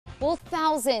Well,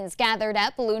 thousands gathered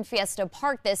at Balloon Fiesta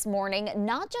Park this morning,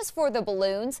 not just for the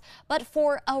balloons, but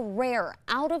for a rare,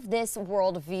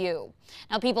 out-of-this-world view.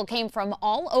 Now, people came from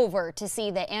all over to see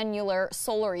the annular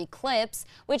solar eclipse,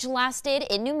 which lasted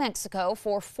in New Mexico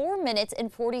for 4 minutes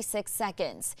and 46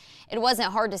 seconds. It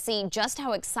wasn't hard to see just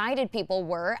how excited people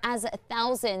were, as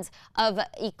thousands of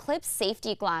eclipse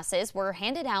safety glasses were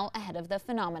handed out ahead of the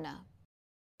phenomena.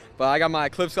 But I got my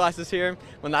eclipse glasses here.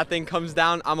 When that thing comes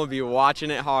down, I'm gonna be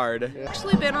watching it hard. I've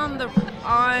actually been on the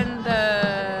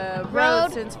road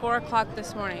since 4 o'clock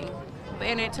this morning,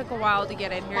 and it took a while to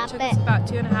get in here. It took us about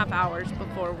 2.5 hours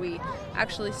before we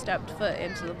actually stepped foot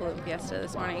into the Balloon Fiesta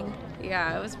this morning.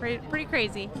 Yeah, it was pretty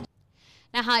crazy.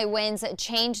 Now, high winds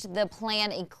changed the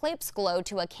planned eclipse glow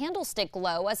to a candlestick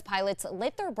glow as pilots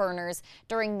lit their burners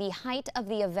during the height of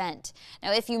the event.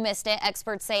 Now, if you missed it,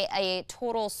 experts say a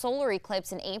total solar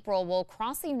eclipse in April will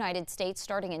cross the United States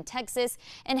starting in Texas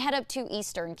and head up to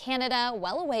eastern Canada,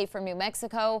 well away from New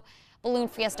Mexico. Balloon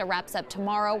Fiesta wraps up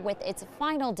tomorrow with its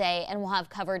final day, and we'll have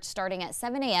coverage starting at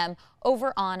 7 a.m.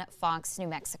 over on Fox New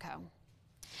Mexico.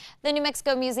 The New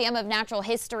Mexico Museum of Natural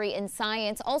History and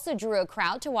Science also drew a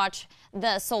crowd to watch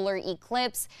the solar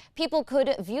eclipse. People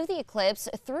could view the eclipse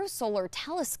through solar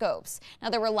telescopes. Now,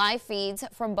 there were live feeds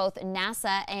from both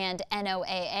NASA and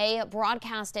NOAA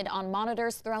broadcasted on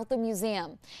monitors throughout the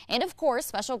museum. And of course,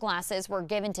 special glasses were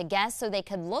given to guests so they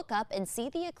could look up and see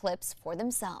the eclipse for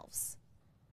themselves.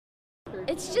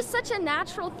 It's just such a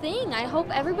natural thing. I hope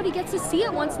everybody gets to see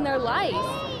it once in their life.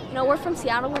 You know, we're from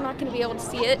Seattle, we're not going to be able to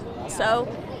see it, so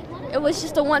it was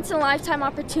just a once-in-a-lifetime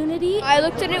opportunity. I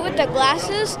looked at it with the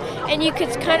glasses, and you could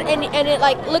kind of, and it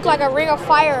like looked like a ring of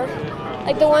fire,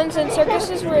 like the ones in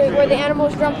circuses where the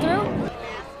animals jump through.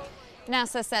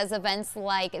 NASA says events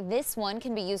like this one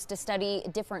can be used to study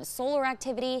different solar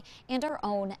activity and our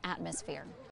own atmosphere.